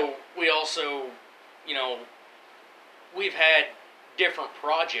also you know, we've had different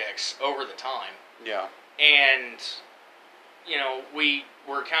projects over the time. Yeah. And you know, we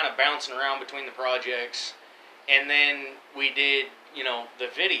were kind of bouncing around between the projects, and then we did, you know, the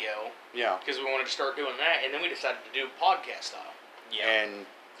video. Yeah. Because we wanted to start doing that, and then we decided to do podcast style. Yeah. And,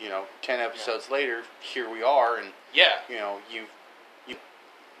 10 episodes later, here we are, and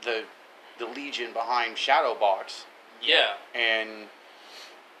the legion behind Shadowbox. Yeah. And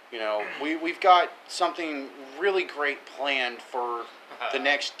we've got something really great planned for the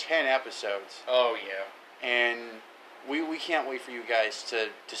next 10 episodes. Oh yeah. And we can't wait for you guys to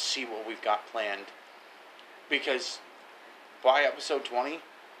see what we've got planned, because by episode 20,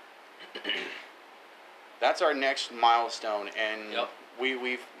 that's our next milestone, and yep.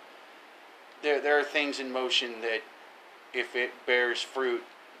 there are things in motion that, if it bears fruit,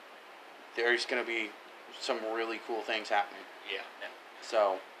 there's going to be some really cool things happening. Yeah.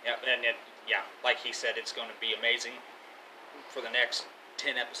 So. Yeah, and like he said, it's going to be amazing for the next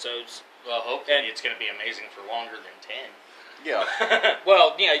 10 episodes. Well, hopefully it's going to be amazing for longer than 10. Yeah.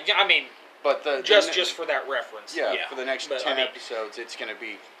 Well, I mean, but just for that reference. Yeah, for the next 10 episodes, it's going to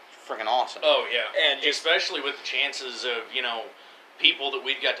be freaking awesome. Oh, yeah. And especially with the chances of, people that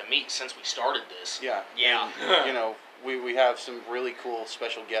we've got to meet since we started this. Yeah. Yeah. And, we have some really cool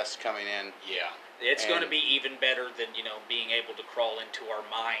special guests coming in. Yeah. It's going to be even better than, being able to crawl into our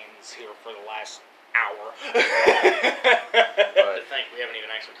minds here for the last hour. To think we haven't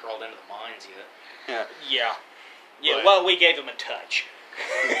even actually crawled into the mines yet. Yeah. Yeah, well, we gave him a touch.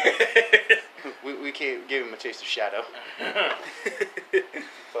 we gave him a taste of shadow.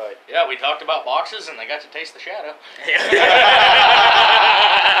 But yeah, we talked about boxes, and they got to taste the shadow.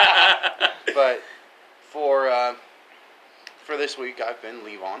 But for this week, I've been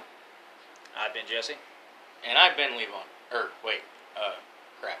Levon. I've been Jesse. And I've been Levon.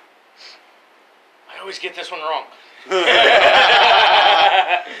 Crap. I always get this one wrong.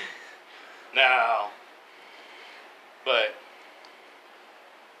 No. But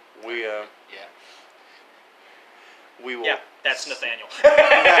we will. Yeah, that's Nathaniel.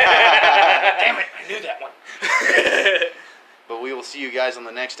 Damn it, I knew that one. But we will see you guys on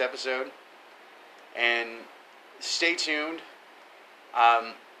the next episode. And stay tuned.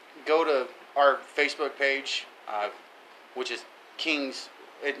 Go to our Facebook page, which is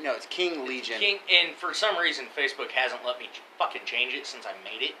it's King Legion. And for some reason, Facebook hasn't let me fucking change it since I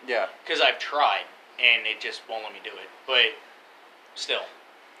made it. Yeah. Because I've tried, and it just won't let me do it. But still.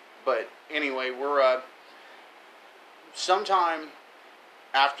 But anyway, we're sometime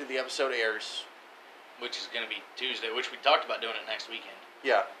after the episode airs, which is going to be Tuesday, which we talked about doing it next weekend.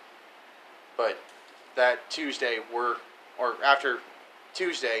 Yeah. But that Tuesday, after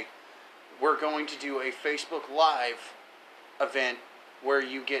Tuesday, we're going to do a Facebook Live event where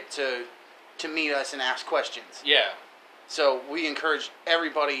you get to meet us and ask questions. Yeah. So we encourage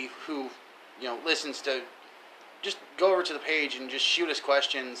everybody who, listens to just go over to the page and just shoot us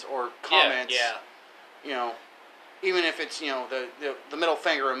questions or comments. Yeah. Even if it's, the middle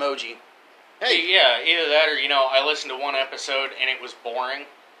finger emoji. Hey. Yeah, either that or, I listened to one episode and it was boring.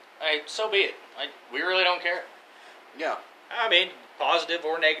 So be it. We really don't care. Yeah. I mean, positive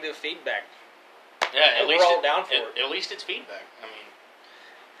or negative feedback. Yeah, we're all down for it. At least it's feedback.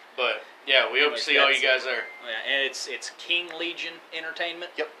 But yeah, we hope to see all you guys there. Yeah, and it's King Legion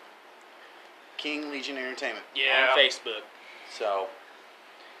Entertainment. Yep. King Legion Entertainment. Yeah. On Facebook. So,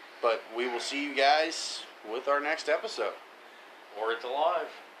 but we will see you guys with our next episode. Or at the live.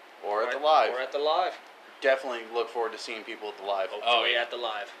 Or at the live. Or at the live. Definitely look forward to seeing people at the live. Hopefully at the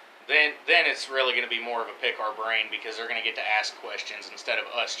live. Then it's really going to be more of a pick our brain, because they're going to get to ask questions instead of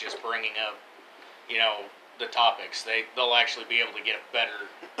us just bringing up, the topics. They'll actually be able to get a better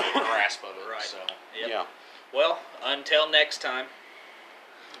grasp of it. Right. So. Yep. Yeah. Well, until next time.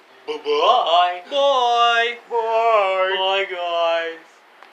 Bye-bye. Bye. Bye.